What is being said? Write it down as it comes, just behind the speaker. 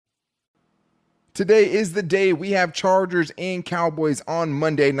Today is the day we have Chargers and Cowboys on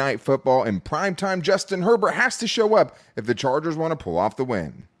Monday Night Football, and primetime Justin Herbert has to show up if the Chargers want to pull off the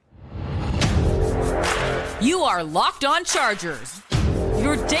win. You are Locked On Chargers,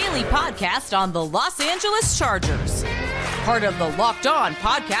 your daily podcast on the Los Angeles Chargers, part of the Locked On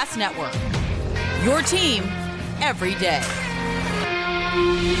Podcast Network, your team every day.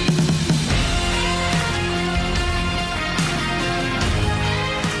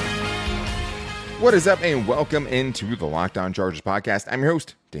 What is up, and welcome into the Locked On Chargers podcast. I'm your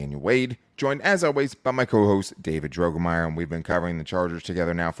host, Daniel Wade, joined as always by my co-host, David Drogemeyer, and we've been covering the Chargers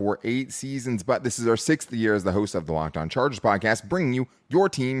together now for 8 seasons, but this is our 6th year as the host of the Locked On Chargers podcast, bringing you your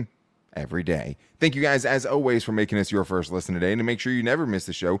team every day. Thank you guys, as always, for making us your first listen today, and to make sure you never miss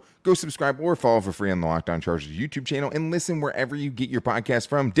the show, go subscribe or follow for free on the Locked On Chargers YouTube channel, and listen wherever you get your podcast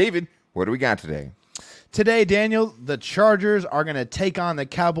from. David, what do we got today? Today, Daniel, the Chargers are going to take on the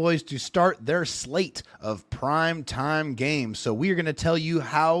Cowboys to start their slate of primetime games. So we are going to tell you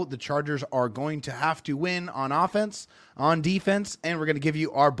how the Chargers are going to have to win on offense, on defense, and we're going to give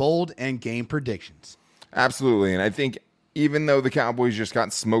you our bold and game predictions. Absolutely, and I think even though the Cowboys just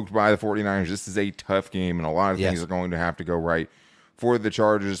got smoked by the 49ers, this is a tough game, and a lot of things are going to have to go right for the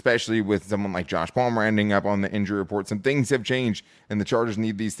Chargers, especially with someone like Josh Palmer ending up on the injury report. Some things have changed, and the Chargers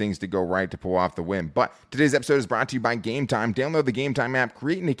need these things to go right to pull off the win. But today's episode is brought to you by Game Time. Download the Game Time app,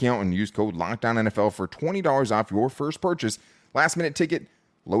 create an account, and use code LOCKDOWNNFL for $20 off your first purchase. Last-minute ticket,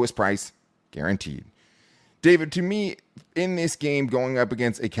 lowest price, guaranteed. David, to me, in this game, going up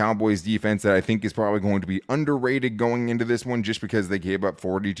against a Cowboys defense that I think is probably going to be underrated going into this one just because they gave up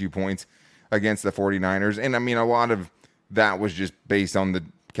 42 points against the 49ers. And, I mean, a lot of that was just based on the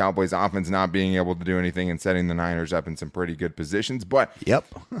Cowboys offense not being able to do anything and setting the Niners up in some pretty good positions. But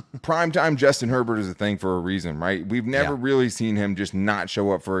primetime Justin Herbert is a thing for a reason, right? We've never really seen him just not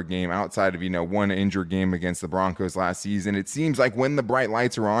show up for a game outside of, one injured game against the Broncos last season. It seems like when the bright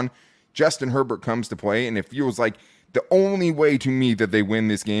lights are on, Justin Herbert comes to play, and it feels like the only way to me that they win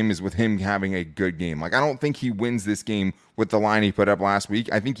this game is with him having a good game. Like, I don't think he wins this game with the line he put up last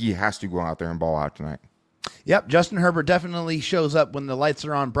week. I think he has to go out there and ball out tonight. Yep, Justin Herbert definitely shows up when the lights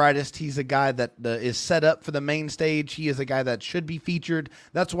are on brightest. He's a guy that is set up for the main stage. He is a guy that should be featured.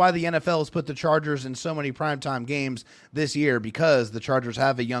 That's why the NFL has put the Chargers in so many primetime games this year, because the Chargers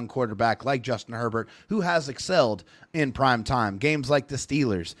have a young quarterback like Justin Herbert who has excelled in primetime. Games like the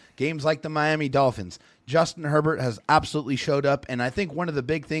Steelers, games like the Miami Dolphins. Justin Herbert has absolutely showed up, and I think one of the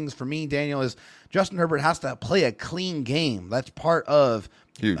big things for me, Daniel, is Justin Herbert has to play a clean game. That's part of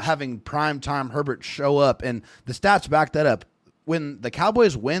having primetime Herbert show up, and the stats back that up. When the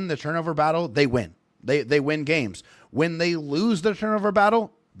Cowboys win the turnover battle, they win. They win games. When they lose the turnover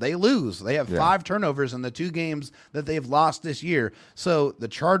battle, they lose. They have 5 turnovers in the 2 games that they've lost this year. So the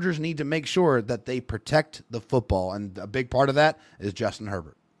Chargers need to make sure that they protect the football, and a big part of that is Justin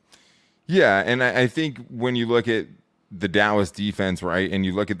Herbert. Yeah, and I think when you look at the Dallas defense, right, and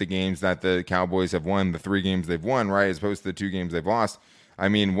you look at the games that the Cowboys have won, the 3 games they've won, right, as opposed to the 2 games they've lost, I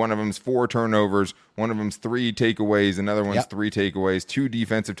mean, one of them's 4 turnovers, one of them's 3 takeaways, another one's 3 takeaways, 2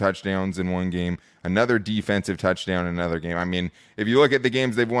 defensive touchdowns in one game, another defensive touchdown in another game. I mean, if you look at the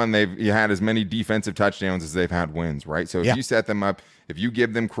games they've won, you had as many defensive touchdowns as they've had wins, right? So if you set them up, if you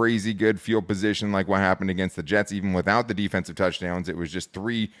give them crazy good field position like what happened against the Jets, even without the defensive touchdowns, it was just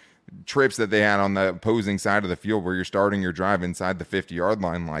 3 trips that they had on the opposing side of the field where you're starting your drive inside the 50-yard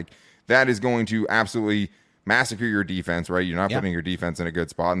line. Like, that is going to absolutely massacre your defense, right? You're not putting your defense in a good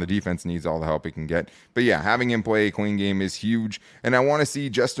spot, and the defense needs all the help it can get. But yeah, having him play a clean game is huge, and I want to see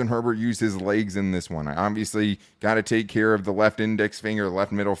Justin Herbert use his legs in this one. I obviously got to take care of the left index finger,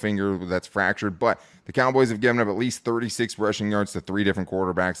 left middle finger that's fractured, but the Cowboys have given up at least 36 rushing yards to 3 different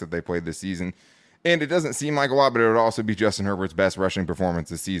quarterbacks that they played this season. And it doesn't seem like a lot, but it would also be Justin Herbert's best rushing performance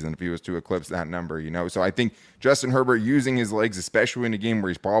this season if he was to eclipse that number, So I think Justin Herbert using his legs, especially in a game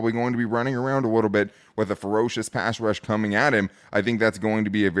where he's probably going to be running around a little bit with a ferocious pass rush coming at him, I think that's going to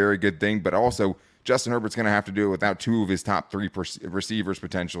be a very good thing. But also, Justin Herbert's going to have to do it without 2 of his top 3 receivers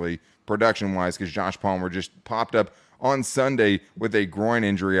potentially production-wise, because Josh Palmer just popped up on Sunday with a groin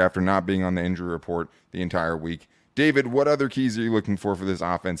injury after not being on the injury report the entire week. David, what other keys are you looking for this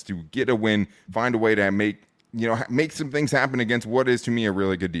offense to get a win, find a way to make some things happen against what is, to me, a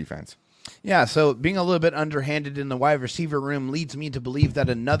really good defense? Yeah, so being a little bit underhanded in the wide receiver room leads me to believe that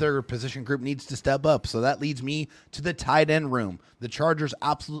another position group needs to step up. So that leads me to the tight end room. The Chargers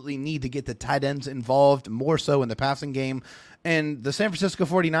absolutely need to get the tight ends involved more so in the passing game. And the San Francisco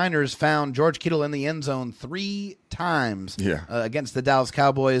 49ers found George Kittle in the end zone 3 times against the Dallas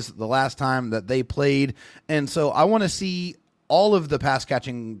Cowboys the last time that they played. And so I want to see all of the pass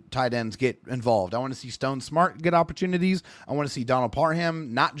catching tight ends get involved. I want to see Stone Smart get opportunities. I want to see Donald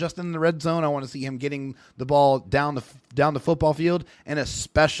Parham not just in the red zone. I want to see him getting the ball down the football field, and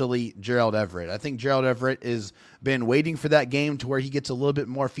especially Gerald Everett. I think Gerald Everett has been waiting for that game to where he gets a little bit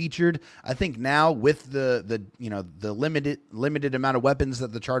more featured. I think now with the limited amount of weapons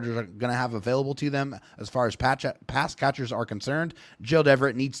that the Chargers are going to have available to them as far as pass catchers are concerned, Gerald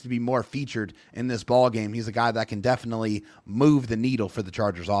Everett needs to be more featured in this ball game. He's a guy that can definitely move the needle for the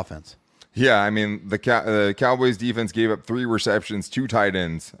Chargers offense. Yeah, I mean, the Cowboys defense gave up 3 receptions, 2 tight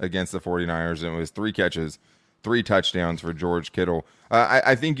ends against the 49ers, and it was 3 catches, 3 touchdowns for George Kittle.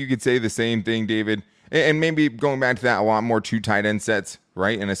 I think you could say the same thing, David, and maybe going back to that, a lot more 2 tight end sets,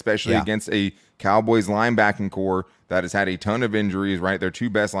 right? And especially against a Cowboys linebacking core that has had a ton of injuries, right? Their 2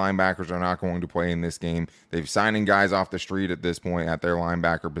 best linebackers are not going to play in this game. They've signing guys off the street at this point at their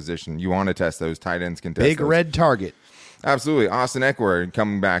linebacker position. You want to test those. Tight ends can test Big those. red target. Absolutely. Austin Eckler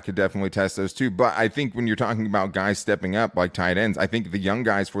coming back could definitely test those too. But I think when you're talking about guys stepping up like tight ends, I think the young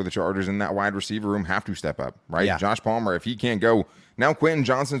guys for the Chargers in that wide receiver room have to step up, right? Yeah. Josh Palmer, if he can't go, now Quentin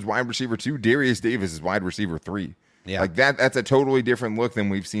Johnston's wide receiver 2, Darius Davis is wide receiver 3. Yeah. Like that's a totally different look than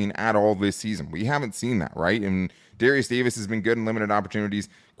we've seen at all this season. We haven't seen that, right? And Darius Davis has been good in limited opportunities.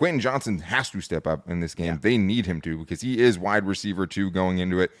 Quentin Johnston has to step up in this game. Yeah. They need him to because he is wide receiver 2 going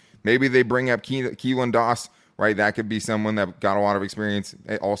into it. Maybe they bring up Keelan Doss, right? That could be someone that got a lot of experience.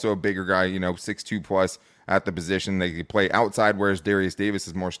 Also a bigger guy, 6'2 plus at the position. They could play outside, whereas Darius Davis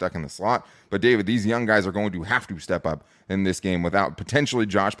is more stuck in the slot. But David, these young guys are going to have to step up in this game without potentially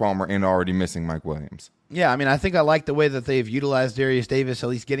Josh Palmer and already missing Mike Williams. Yeah, I mean, I think I like the way that they've utilized Darius Davis, at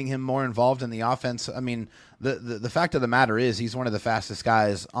least getting him more involved in the offense. I mean, the fact of the matter is he's one of the fastest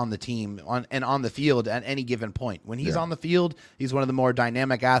guys on the team on the field at any given point. When he's on the field, he's one of the more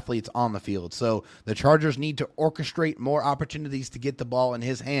dynamic athletes on the field. So the Chargers need to orchestrate more opportunities to get the ball in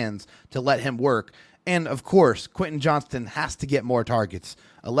his hands to let him work. And, of course, Quentin Johnston has to get more targets.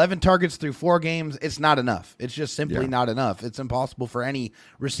 11 targets through 4 games, it's not enough. It's just simply not enough. It's impossible for any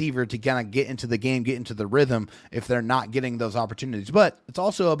receiver to kind of get into the game, get into the rhythm if they're not getting those opportunities. But it's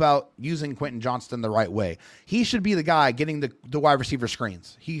also about using Quentin Johnston the right way. He should be the guy getting the wide receiver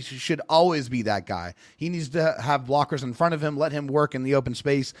screens. He should always be that guy. He needs to have blockers in front of him, let him work in the open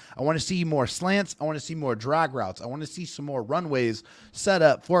space. I want to see more slants. I want to see more drag routes. I want to see some more runways set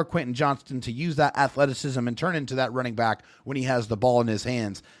up for Quentin Johnston to use that athleticism and turn into that running back when he has the ball in his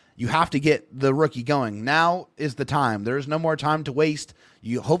hands. You have to get the rookie going. Now is the time. There is no more time to waste.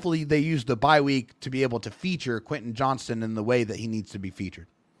 Hopefully they use the bye week to be able to feature Quentin Johnston in the way that he needs to be featured.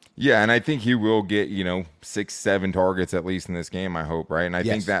 Yeah, and I think he will get, 6-7 targets at least in this game, I hope, right? And I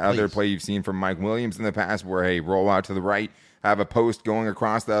think that other play you've seen from Mike Williams in the past where, hey, roll out to the right, have a post going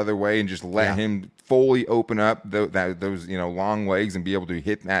across the other way and just let him fully open up those long legs and be able to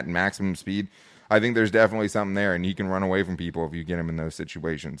hit that maximum speed. I think there's definitely something there, and he can run away from people if you get him in those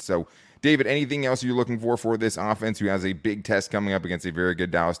situations. So, David, anything else you're looking for this offense who has a big test coming up against a very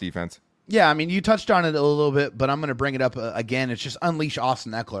good Dallas defense? Yeah, I mean, you touched on it a little bit, but I'm going to bring it up again. It's just unleash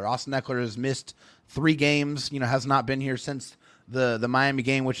Austin Eckler. Austin Eckler has missed 3 games, has not been here since the Miami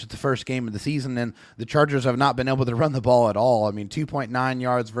game, which is the first game of the season, and the Chargers have not been able to run the ball at all. I mean, 2.9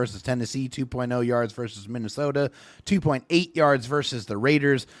 yards versus Tennessee, 2.0 yards versus Minnesota, 2.8 yards versus the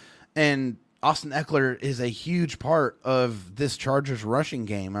Raiders, and Austin Eckler is a huge part of this Chargers rushing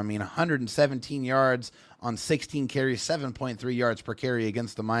game. I mean, 117 yards on 16 carries, 7.3 yards per carry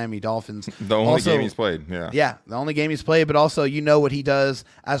against the Miami Dolphins. The only game he's played, Yeah, the only game he's played, but also what he does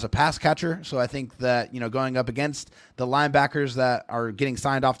as a pass catcher. So I think that, going up against the linebackers that are getting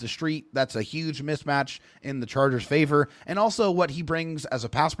signed off the street, that's a huge mismatch in the Chargers' favor. And also what he brings as a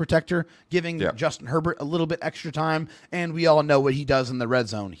pass protector, giving Justin Herbert a little bit extra time. And we all know what he does in the red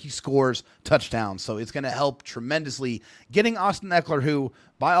zone. He scores touchdowns. So it's going to help tremendously getting Austin Eckler, who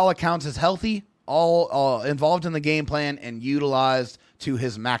by all accounts is healthy, all involved in the game plan and utilized to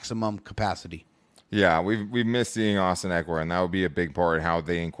his maximum capacity. Yeah, we've missed seeing Austin Eckler, and that would be a big part of how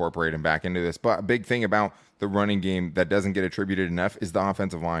they incorporate him back into this. But a big thing about the running game that doesn't get attributed enough is the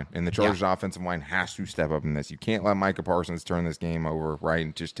offensive line. And the Chargers' offensive line has to step up in this. You can't let Micah Parsons turn this game over, right,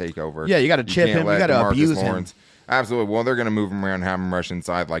 and just take over. Yeah, you got to chip him. You got to abuse him. Absolutely. Well, they're going to move him around and have him rush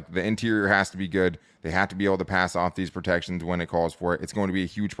inside. Like, the interior has to be good. They have to be able to pass off these protections when it calls for it. It's going to be a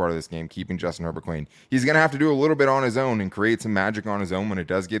huge part of this game, keeping Justin Herbert clean. He's going to have to do a little bit on his own and create some magic on his own when it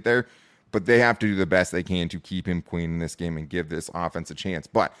does get there. But they have to do the best they can to keep him clean in this game and give this offense a chance.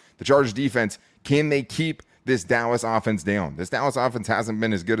 But the Chargers defense, can they keep this Dallas offense down? This Dallas offense hasn't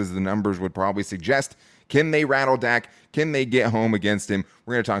been as good as the numbers would probably suggest. Can they rattle Dak? Can they get home against him?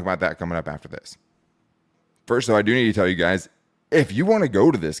 We're going to talk about that coming up after this. First, though, I do need to tell you guys, if you want to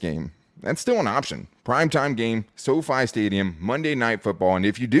go to this game, that's still an option. Primetime game, SoFi Stadium, Monday Night Football. And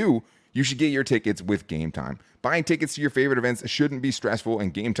if you do, you should get your tickets with Game Time. Buying tickets to your favorite events shouldn't be stressful,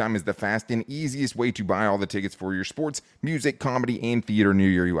 and Game Time is the fast and easiest way to buy all the tickets for your sports, music, comedy, and theater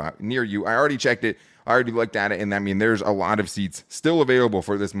near you. I already checked it. I already looked at it, and I mean, there's a lot of seats still available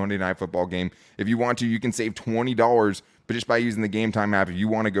for this Monday Night Football game. If you want to, you can save $20, but just by using the Game Time app if you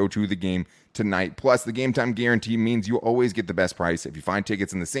want to go to the game tonight. Plus, the Game Time guarantee means you'll always get the best price. If you find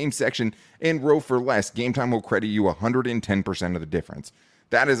tickets in the same section and row for less, Game Time will credit you 110% of the difference.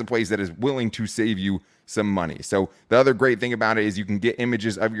 That is a place that is willing to save you some money. So the other great thing about it is you can get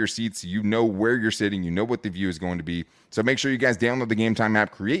images of your seats. You know where you're sitting. You know what the view is going to be. So make sure you guys download the Game Time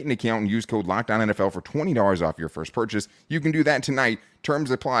app, create an account, and use code LOCKEDONNFL for $20 off your first purchase. You can do that tonight.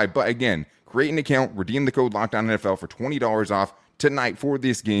 Terms apply. But again, create an account, redeem the code LOCKEDONNFL for $20 off tonight for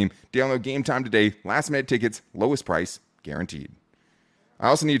this game. Download Game Time today. Last minute tickets, lowest price, guaranteed. I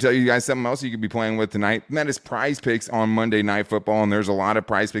also need to tell you guys something else you could be playing with tonight, and that is Prize Picks on Monday Night Football, and there's a lot of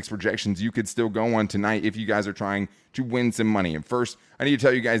Prize Picks projections you could still go on tonight if you guys are trying to win some money. And first, I need to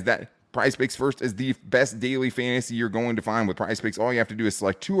tell you guys that Prize Picks first is the best daily fantasy you're going to find with Prize Picks. All you have to do is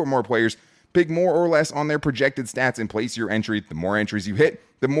select 2 or more players, pick more or less on their projected stats, and place your entry. The more entries you hit,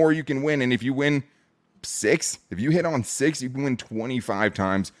 the more you can win, and if you win 6, if you hit on 6, you can win 25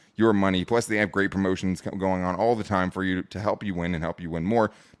 times your money. Plus, they have great promotions going on all the time for you to help you win and help you win more.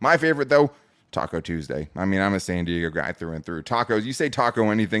 My favorite, though, Taco Tuesday. I mean, I'm a San Diego guy through and through. Tacos, you say taco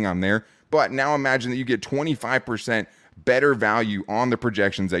anything, I'm there. But now imagine that you get 25% better value on the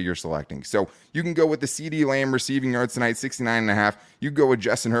projections that you're selecting. So you can go with the CD Lamb receiving yards tonight, 69.5. You can go with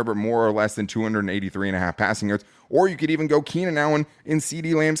Justin Herbert more or less than 283.5 passing yards. Or you could even go Keenan Allen in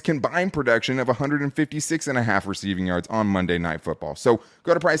CD Lamb's combined production of 156.5 receiving yards on Monday Night Football. So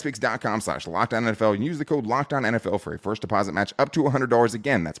go to prizepicks.com/LockedOnNFL and use the code LockedOnNFL for a first deposit match up to $100.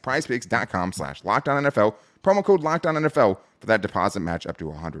 Again, that's prizepicks.com/LockedOnNFL. Promo code LockedOnNFL for that deposit match up to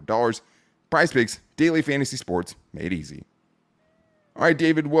 $100. Prize Picks, daily fantasy sports made easy. All right,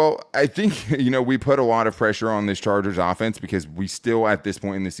 David. Well, I think, we put a lot of pressure on this Chargers offense because we still, at this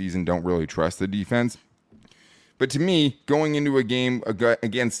point in the season, don't really trust the defense. But to me, going into a game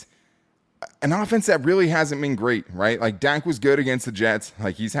against an offense that really hasn't been great, right? Like, Dak was good against the Jets.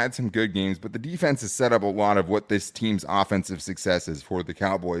 Like, he's had some good games, but the defense has set up a lot of what this team's offensive success is for the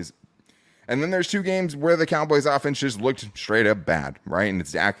Cowboys. And then there's 2 games where the Cowboys offense just looked straight up bad, right? And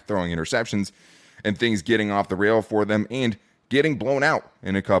it's Dak throwing interceptions and things getting off the rail for them and getting blown out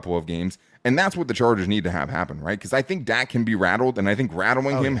in a couple of games. And that's what the Chargers need to have happen, right? Because I think Dak can be rattled, and I think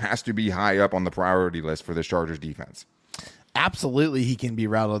rattling him has to be high up on the priority list for the Chargers defense. Absolutely, he can be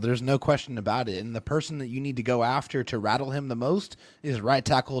rattled. There's no question about it. And the person that you need to go after to rattle him the most is right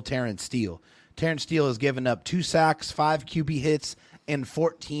tackle Terrence Steele. Terrence Steele has given up 2 sacks, 5 QB hits, and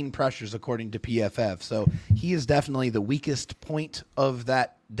 14 pressures, according to PFF. So he is definitely the weakest point of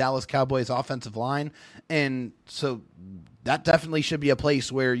that Dallas Cowboys offensive line. And so that definitely should be a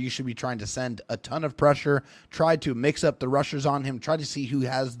place where you should be trying to send a ton of pressure, try to mix up the rushers on him, try to see who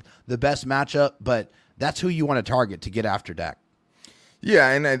has the best matchup. But that's who you want to target to get after Dak. Yeah,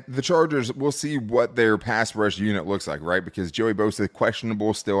 and the Chargers, we'll see what their pass rush unit looks like, right? Because Joey Bosa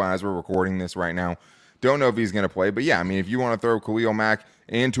questionable still as we're recording this right now. Don't know if he's going to play. But, yeah, I mean, if you want to throw Khalil Mack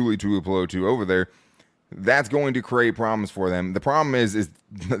and Tuli Tuipulotu over there, that's going to create problems for them. The problem is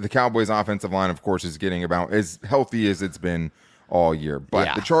the Cowboys' offensive line, of course, is getting about as healthy as it's been all year.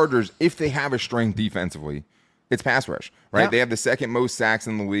 But the Chargers, if they have a strength defensively, it's pass rush, right? Yeah. They have the second most sacks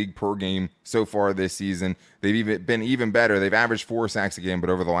in the league per game so far this season. They've been even better. They've averaged 4 sacks a game, but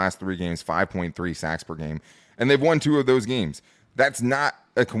over the last 3 games, 5.3 sacks per game. And they've won 2 of those games. That's not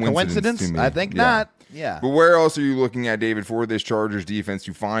a coincidence to me. I think not. Yeah. But where else are you looking at, David, for this Chargers defense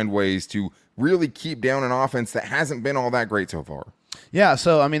to find ways to really keep down an offense that hasn't been all that great so far? Yeah,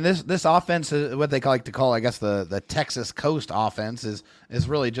 so I mean, this offense is what they like to call, I guess, the Texas Coast offense is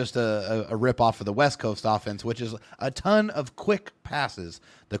really just a rip off of the West Coast offense, which is a ton of quick passes.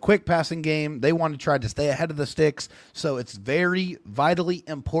 The quick passing game, they want to try to stay ahead of the sticks, so it's very vitally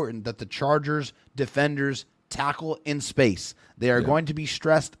important that the Chargers defenders tackle in space. They are going to be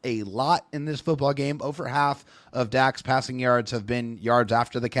stressed a lot in this football game. Over half of Dak's passing yards have been yards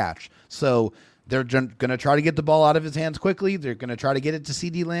after the catch. So they're going to try to get the ball out of his hands quickly. They're going to try to get it to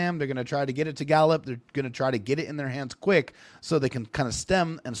CD Lamb. They're going to try to get it to Gallup. They're going to try to get it in their hands quick so they can kind of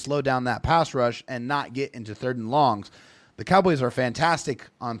stem and slow down that pass rush and not get into 3rd and longs. The Cowboys are fantastic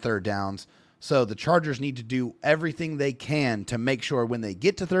on 3rd downs. So the Chargers need to do everything they can to make sure when they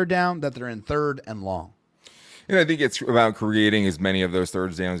get to 3rd down that they're in 3rd and long. And I think it's about creating as many of those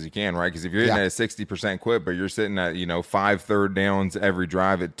third downs as you can, right? Because if you're hitting at a 60% clip, but you're sitting at 5 third downs every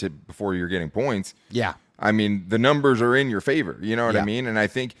drive before you're getting points. Yeah. I mean, the numbers are in your favor. You know what I mean? And I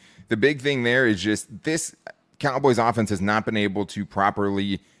think the big thing there is just this Cowboys offense has not been able to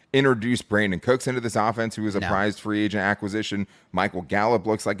properly introduce Brandon Cooks into this offense, who was a prized free agent acquisition. Michael Gallup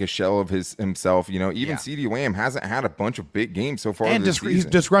looks like a shell of himself. Even CeeDee Lamb hasn't had a bunch of big games so far this season. He's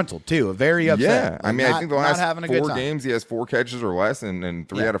disgruntled, too. Very upset. Yeah. I mean, I think the last 4 games, he has 4 catches or less, and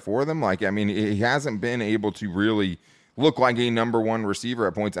 3 out of 4 of them. He hasn't been able to really look like a number 1 receiver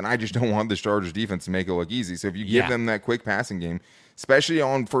at points, and I just don't want the Chargers defense to make it look easy. So if you give them that quick passing game, especially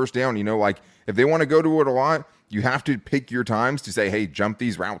on first down, if they want to go to it a lot, you have to pick your times to say, hey, jump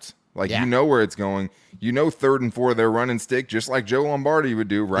these routes. You know where it's going. 3rd and 4, they're running stick, just like Joe Lombardi would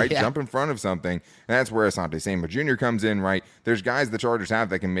do, right? Jump in front of something. And that's where Asante Samuel Jr. comes in, right? There's guys the Chargers have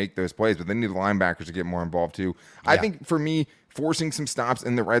that can make those plays, but they need the linebackers to get more involved too. I think, for me, forcing some stops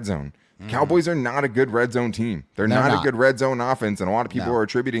in the red zone. Cowboys are not a good red zone team. They're not a good red zone offense, and a lot of people are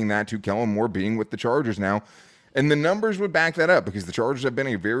attributing that to Kellen Moore being with the Chargers now. And the numbers would back that up because the Chargers have been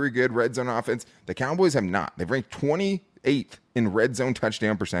a very good red zone offense. The Cowboys have not. They've ranked 28th in red zone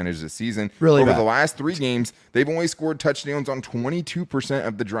touchdown percentage this season. Really Over bad. the last 3 games, they've only scored touchdowns on 22%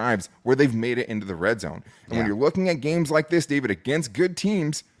 of the drives where they've made it into the red zone. And when you're looking at games like this, David, against good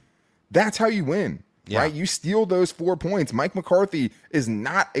teams, that's how you win. Right? You steal those 4 points. Mike McCarthy is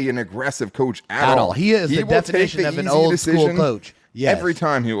not an aggressive coach at all. He is the definition of an old school coach. Yes. Every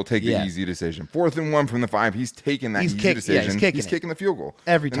time he will take the easy decision. 4th and 1 from the 5, he's taking that easy decision. He's kicking the field goal.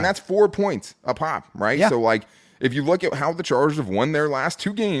 Every time. And that's 4 points a pop, right? Yeah. So, if you look at how the Chargers have won their last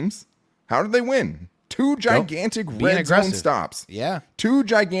 2 games, how did they win? 2 gigantic red zone stops. Yeah. 2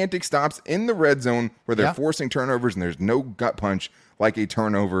 gigantic stops in the red zone where they're forcing turnovers, and there's no gut punch like a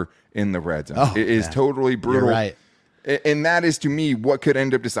turnover in the red zone. It is totally brutal. You're right. And that is, to me, what could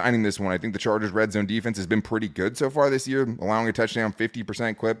end up deciding this one. I think the Chargers' red zone defense has been pretty good so far this year, allowing a touchdown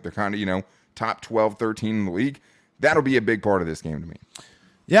 50% clip. They're kind of, top 12, 13 in the league. That'll be a big part of this game to me.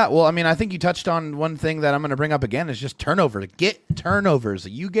 Yeah, well, I think you touched on one thing that I'm going to bring up again is just turnovers. Get turnovers.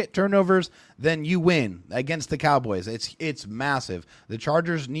 You get turnovers, then you win against the Cowboys. It's massive. The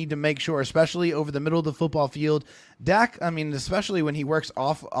Chargers need to make sure, especially over the middle of the football field. Dak, especially when he works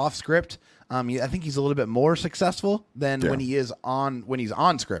off script, I think he's a little bit more successful than when he's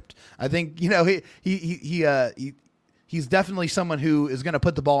on script. I think he's definitely someone who is going to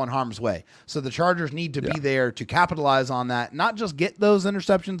put the ball in harm's way. So the Chargers need to be there to capitalize on that, not just get those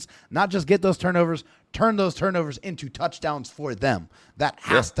interceptions, not just get those turnovers, turn those turnovers into touchdowns for them. That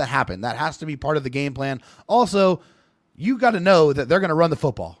has to happen. That has to be part of the game plan. Also, you got to know that they're going to run the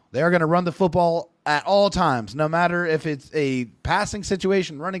football. They are going to run the football at all times, no matter if it's a passing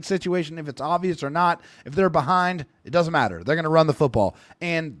situation, running situation, if it's obvious or not. If they're behind, it doesn't matter. They're going to run the football,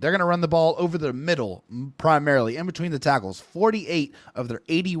 and they're going to run the ball over the middle primarily, in between the tackles. 48 of their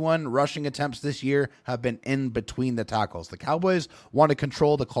 81 rushing attempts this year have been in between the tackles. The Cowboys want to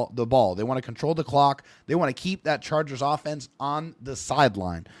control the ball. They want to control the clock. They want to keep that Chargers offense on the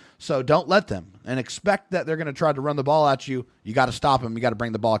sideline. So don't let them, and expect that they're going to try to run the ball at you. You got to stop them. You got to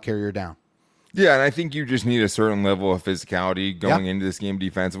bring the ball carrier down. Yeah, and I think you just need a certain level of physicality going into this game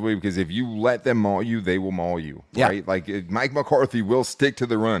defensively, because if you let them maul you, they will maul you, right? Mike McCarthy will stick to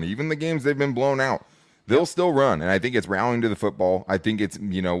the run. Even the games they've been blown out, they'll still run. And I think it's rallying to the football. I think it's,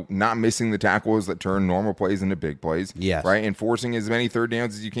 not missing the tackles that turn normal plays into big plays, right? And forcing as many third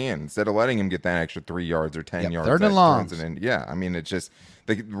downs as you can instead of letting him get that extra 3 yards or 10 yards. Third and longs. It's just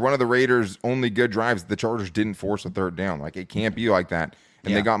one of the Raiders' only good drives, the Chargers didn't force a third down. It can't be like that.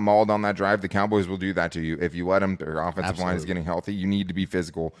 And they got mauled on that drive. The Cowboys will do that to you. If you let them, their offensive line is getting healthy. You need to be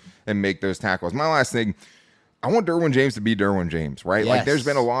physical and make those tackles. My last thing, I want Derwin James to be Derwin James, right? Yes. There's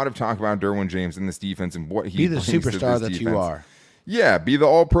been a lot of talk about Derwin James in this defense and what he brings to this superstar that defense. you are. Yeah, be the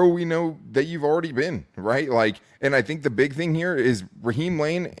all-pro we know that you've already been, right? And I think the big thing here is Raheem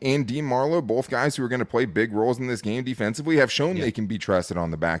Lane and Dean Marlowe, both guys who are going to play big roles in this game defensively, have shown they can be trusted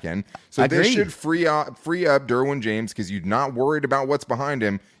on the back end. So this should free up Derwin James, because you're not worried about what's behind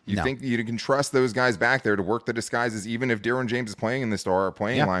him. You think you can trust those guys back there to work the disguises, even if Derwin James is playing in the star or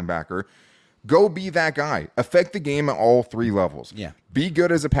playing linebacker. Go be that guy. Affect the game at all 3 levels. Yeah. Be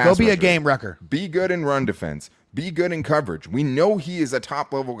good as a pass rusher. Go be a game wrecker. Be good in run defense. Be good in coverage. We know he is a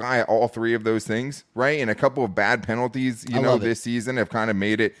top-level guy at all 3 of those things, right? And a couple of bad penalties, this season have kind of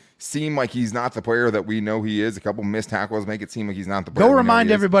made it seem like he's not the player that we know he is. A couple missed tackles make it seem like he's not the player. Go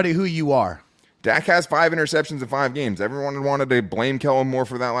remind everybody who you are. Dak has 5 interceptions in 5 games. Everyone wanted to blame Kellen Moore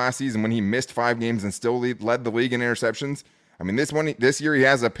for that last season when he missed 5 games and still led the league in interceptions. I mean, this year he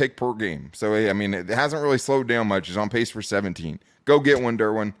has a pick per game. So, I mean, it hasn't really slowed down much. He's on pace for 17. Go get one,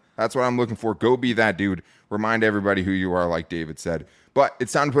 Derwin. That's what I'm looking for. Go be that dude. Remind everybody who you are, like David said. But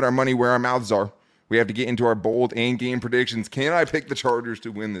it's time to put our money where our mouths are. We have to get into our bold and game predictions. Can I pick the Chargers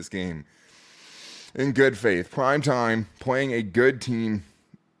to win this game? In good faith. Primetime, playing a good team.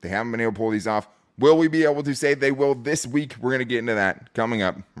 They haven't been able to pull these off. Will we be able to say they will this week? We're going to get into that coming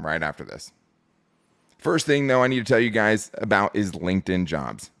up right after this. First thing, though, I need to tell you guys about is LinkedIn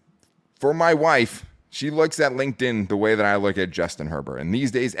Jobs. For my wife, she looks at LinkedIn the way that I look at Justin Herbert. And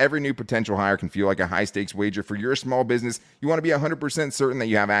these days, every new potential hire can feel like a high-stakes wager for your small business. You want to be 100% certain that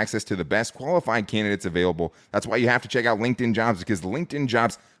you have access to the best qualified candidates available. That's why you have to check out LinkedIn Jobs, because LinkedIn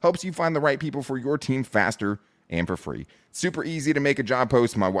Jobs helps you find the right people for your team faster and for free. Super easy to make a job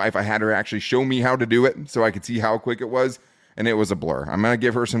post. My wife, I had her actually show me how to do it so I could see how quick it was, and it was a blur. I'm going to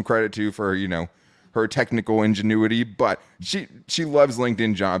give her some credit, too, for, her technical ingenuity, but she loves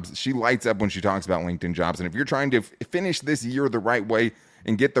LinkedIn Jobs. She lights up when she talks about LinkedIn Jobs. And if you're trying to finish this year the right way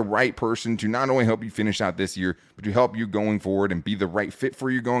and get the right person to not only help you finish out this year, but to help you going forward and be the right fit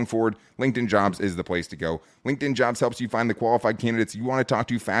for you going forward, LinkedIn Jobs is the place to go. LinkedIn Jobs helps you find the qualified candidates you want to talk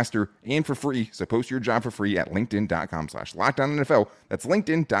to faster and for free. So post your job for free at linkedin.com/LockedOnNFL. That's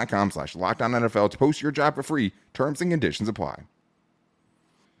linkedin.com/LockedOnNFL to post your job for free. Terms and conditions apply.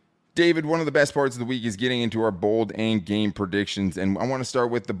 David, one of the best parts of the week is getting into our bold and game predictions, and I want to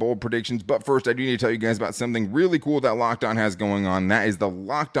start with the bold predictions, but first I do need to tell you guys about something really cool that Locked On has going on. That is the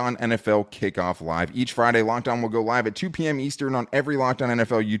Locked On NFL Kickoff Live. Each Friday, Locked On will go live at 2 p.m. Eastern on every Locked On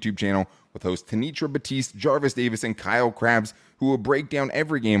NFL YouTube channel with hosts Tanitra Batiste, Jarvis Davis, and Kyle Krabs, who will break down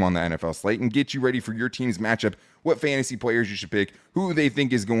every game on the NFL slate and get you ready for your team's matchup, what fantasy players you should pick, who they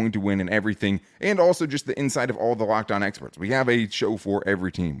think is going to win and everything, and also just the insight of all the Locked On experts. We have a show for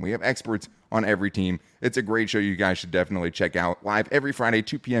every team. We have experts on every team. It's a great show you guys should definitely check out live every Friday,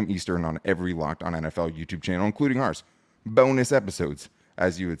 2 p.m. Eastern on every Locked On NFL YouTube channel, including ours. Bonus episodes,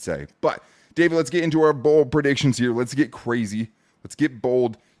 as you would say. But, David, let's get into our bold predictions here. Let's get crazy. Let's get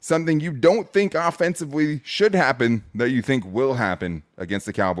bold. Something you don't think offensively should happen that you think will happen against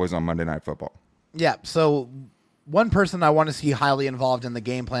the Cowboys on Monday Night Football. Yeah, so one person I want to see highly involved in the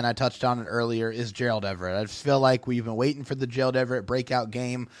game plan, I touched on it earlier, is Gerald Everett. I just feel like we've been waiting for the Gerald Everett breakout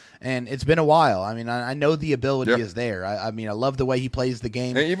game, and it's been a while. I mean, I know the ability is there. I mean, I love the way he plays the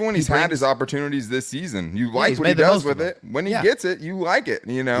game. And even when he's had his opportunities this season, you like what he does with it. When he gets it, you like it.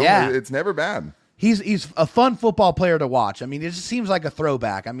 It's never bad. He's a fun football player to watch. I mean, it just seems like a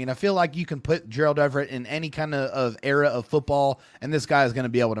throwback. I mean, I feel like you can put Gerald Everett in any kind of era of football, and this guy is going to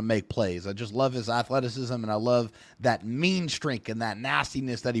be able to make plays. I just love his athleticism, and I love that mean streak and that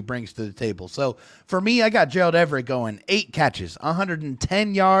nastiness that he brings to the table. So, for me, I got Gerald Everett going 8 catches,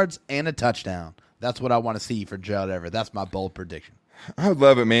 110 yards, and a touchdown. That's what I want to see for Gerald Everett. That's my bold prediction. I would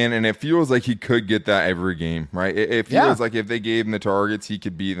love it, man, and it feels like he could get that every game, right? It feels like if they gave him the targets, he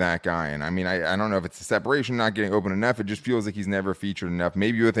could be that guy. And I mean, I don't know if it's the separation not getting open enough. It just feels like he's never featured enough.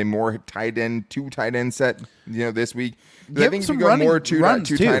 Maybe with a more two tight end set, this week. I think if you go more two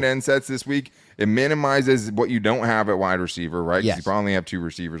tight end sets this week, it minimizes what you don't have at wide receiver, right? Because you probably have 2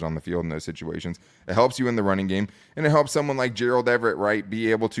 receivers on the field in those situations. It helps you in the running game, and it helps someone like Gerald Everett, right, be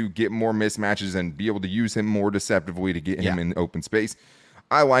able to get more mismatches and be able to use him more deceptively to get him in open space.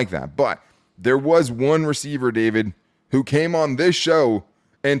 I like that. But there was one receiver, David, who came on this show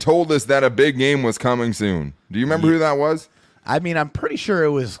and told us that a big game was coming soon. Do you remember who that was? I mean, I'm pretty sure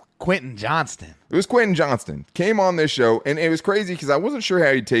it was Quentin Johnston. It was Quentin Johnston. Came on this show, and it was crazy because I wasn't sure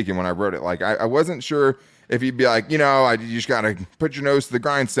how he'd take it when I wrote it. Like, I wasn't sure if he'd be like, you just got to put your nose to the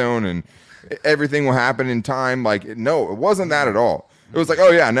grindstone and everything will happen in time. Like, no, it wasn't that at all. It was like, oh,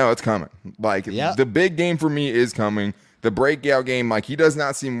 yeah, no, it's coming. Like, the big game for me is coming. The breakout game, like, he does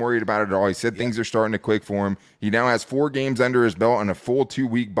not seem worried about it at all. He said things are starting to click for him. He now has 4 games under his belt and a full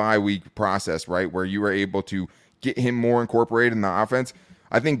 2-week bye week process, right, where you were able to get him more incorporated in the offense.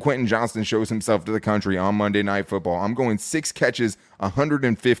 I think Quentin Johnston shows himself to the country on Monday Night Football. I'm going 6 catches,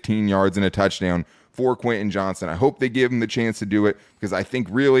 115 yards, and a touchdown for Quentin Johnston. I hope they give him the chance to do it because I think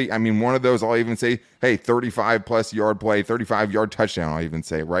really, I mean, one of those, I'll even say, hey, 35-plus yard play, 35-yard touchdown, I'll even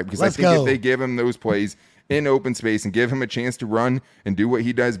say, right? Because I think if they give him those plays in open space and give him a chance to run and do what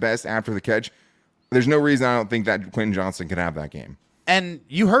he does best after the catch, there's no reason I don't think that Quentin Johnston can have that game. And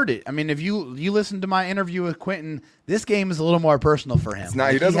you heard it. I mean, if you listened to my interview with Quentin, this game is a little more personal for him. It's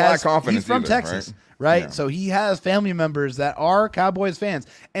not, he doesn't lack confidence. He's from Texas, right? Yeah. So he has family members that are Cowboys fans.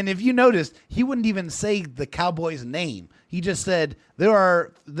 And if you noticed, he wouldn't even say the Cowboys name. He just said there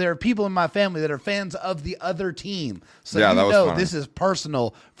are people in my family that are fans of the other team. So Yeah, that was funny. this is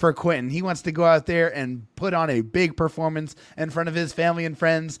personal for Quentin. He wants to go out there and put on a big performance in front of his family and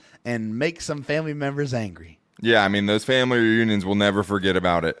friends and make some family members angry. Yeah, I mean, those family reunions will never forget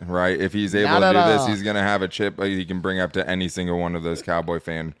about it, right? If he's able to do this, he's going to have a chip he can bring up to any single one of those Cowboy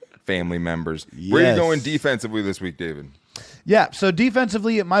family members. Yes. Where are you going defensively this week, David? Yeah, so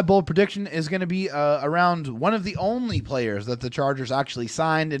defensively, my bold prediction is going to be around one of the only players that the Chargers actually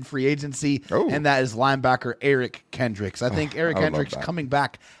signed in free agency, and that is linebacker Eric Kendricks. I think Eric Kendricks coming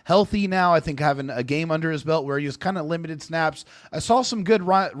back healthy now. I think having a game under his belt where he was kind of limited snaps. I saw some good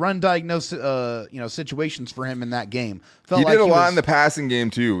run diagnose situations for him in that game. He did a lot in the passing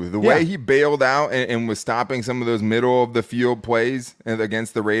game, too. The way he bailed out and was stopping some of those middle-of-the-field plays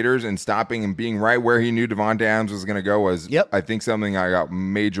against the Raiders and stopping and being right where he knew Devontae Adams was going to go was, I think, something I got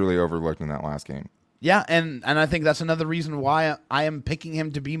majorly overlooked in that last game. Yeah, and I think that's another reason why I am picking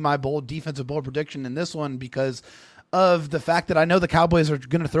him to be my defensive bold prediction in this one, because of the fact that I know the Cowboys are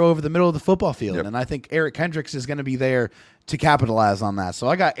going to throw over the middle of the football field, and I think Eric Kendricks is going to be there to capitalize on that. So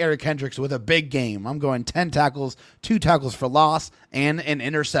I got Eric Kendricks with a big game. I'm going 10 tackles, 2 tackles for loss, and an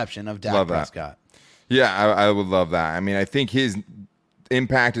interception of Dak Prescott. Yeah, I would love that. I mean, I think his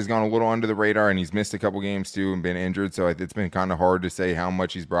impact has gone a little under the radar, and he's missed a couple games too and been injured, so it's been kind of hard to say how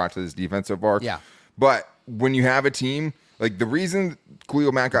much he's brought to this defense so far. Yeah. But when you have a team, like the reason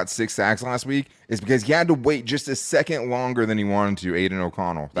Khalil Mack got 6 sacks last week is because he had to wait just a second longer than he wanted to, Aiden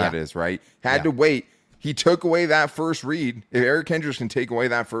O'Connell, that is, right? Had to wait. He took away that first read. If Eric Kendricks can take away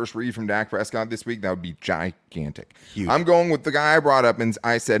that first read from Dak Prescott this week, that would be gigantic. Huge. I'm going with the guy I brought up and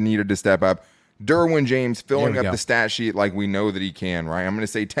I said needed to step up. Derwin James filling up the stat sheet like we know that he can, right? I'm going to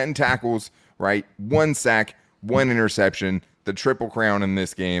say 10 tackles, right? 1 sack, 1 interception, the triple crown in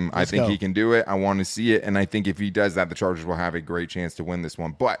this game. I think he can do it. I want to see it. And I think if he does that, the Chargers will have a great chance to win this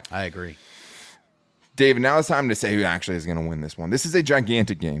one. But I agree. David, now it's time to say who actually is going to win this one. This is a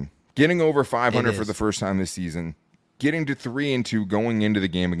gigantic game. Getting over 500 for the first time this season, getting to 3-2 going into the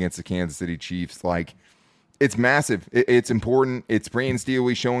game against the Kansas City Chiefs, like, it's massive. It's important. It's Brandon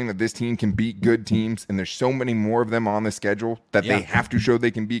Staley showing that this team can beat good teams, and there's so many more of them on the schedule that they have to show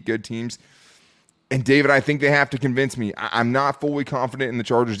they can beat good teams. And, David, I think they have to convince me. I'm not fully confident in the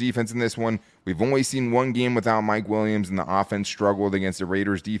Chargers' defense in this one. We've only seen one game without Mike Williams, and the offense struggled against the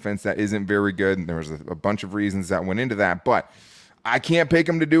Raiders' defense that isn't very good, and there was a bunch of reasons that went into that. But I can't pick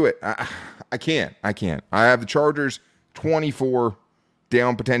them to do it. I can't. I have the Chargers 24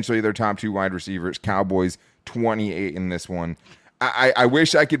 down potentially their top 2 wide receivers. Cowboys 28 in this one. I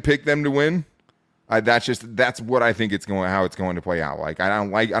wish I could pick them to win. That's what I think how it's going to play out. Like I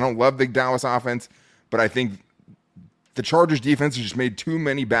don't love the Dallas offense, but I think the Chargers defense has just made too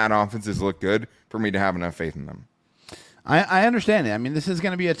many bad offenses look good for me to have enough faith in them. I understand it. I mean, this is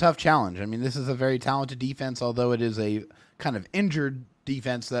going to be a tough challenge. I mean, this is a very talented defense, although it is a kind of injured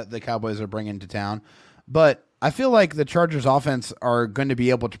defense that the Cowboys are bringing to town. But I feel like the Chargers offense are going to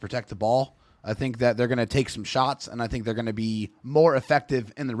be able to protect the ball. I think that they're going to take some shots, and I think they're going to be more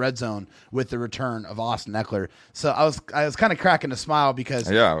effective in the red zone with the return of Austin Eckler. So I was kind of cracking a smile because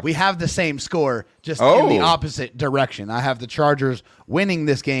we have the same score, just in the opposite direction. I have the Chargers winning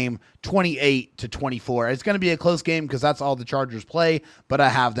this game 28-24. It's going to be a close game because that's all the Chargers play, but I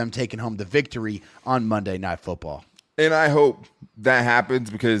have them taking home the victory on Monday Night Football. And I hope that happens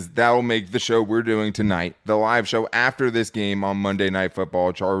because that will make the show we're doing tonight, the live show after this game on Monday Night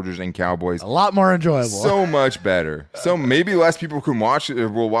Football, Chargers and Cowboys, a lot more enjoyable. So much better. So maybe less people can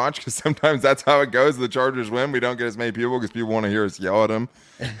will watch because sometimes that's how it goes. The Chargers win. We don't get as many people because people want to hear us yell at them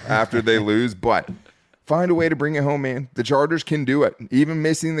after they lose. But find a way to bring it home, man. The Chargers can do it. Even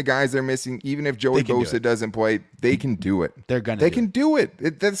missing the guys they're missing, even if Joey Bosa doesn't play, they can do it. They can do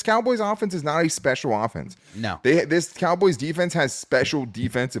it. This Cowboys offense is not a special offense. No. This Cowboys defense has special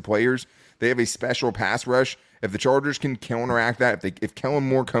defensive players. They have a special pass rush. If the Chargers can counteract that, if Kellen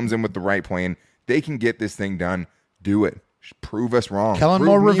Moore comes in with the right plan, they can get this thing done. Do it. Prove us wrong. Kellen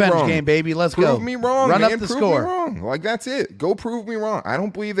Moore revenge game, baby. Let's go. Prove me wrong. Run man. up the prove score. Me wrong. Like, that's it. Go prove me wrong. I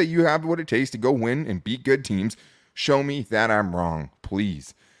don't believe that you have what it takes to go win and beat good teams. Show me that I'm wrong,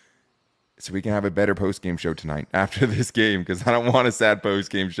 please. So we can have a better post-game show tonight after this game because I don't want a sad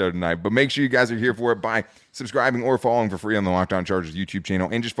post-game show tonight. But make sure you guys are here for it by subscribing or following for free on the Locked On Chargers YouTube channel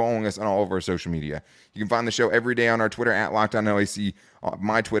and just following us on all of our social media. You can find the show every day on our Twitter at Locked On LAC,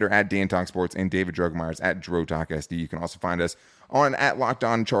 my Twitter at Dan Talk Sports, and David Drogemeyer's at DroTalkSD. You can also find us on at Locked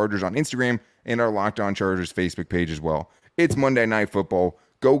On Chargers on Instagram and our Locked On Chargers Facebook page as well. It's Monday Night Football.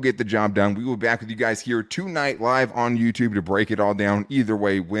 Go get the job done. We will be back with you guys here tonight live on YouTube to break it all down. Either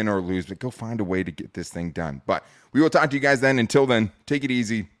way, win or lose, but go find a way to get this thing done. But we will talk to you guys then. Until then, take it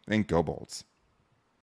easy and go Bolts.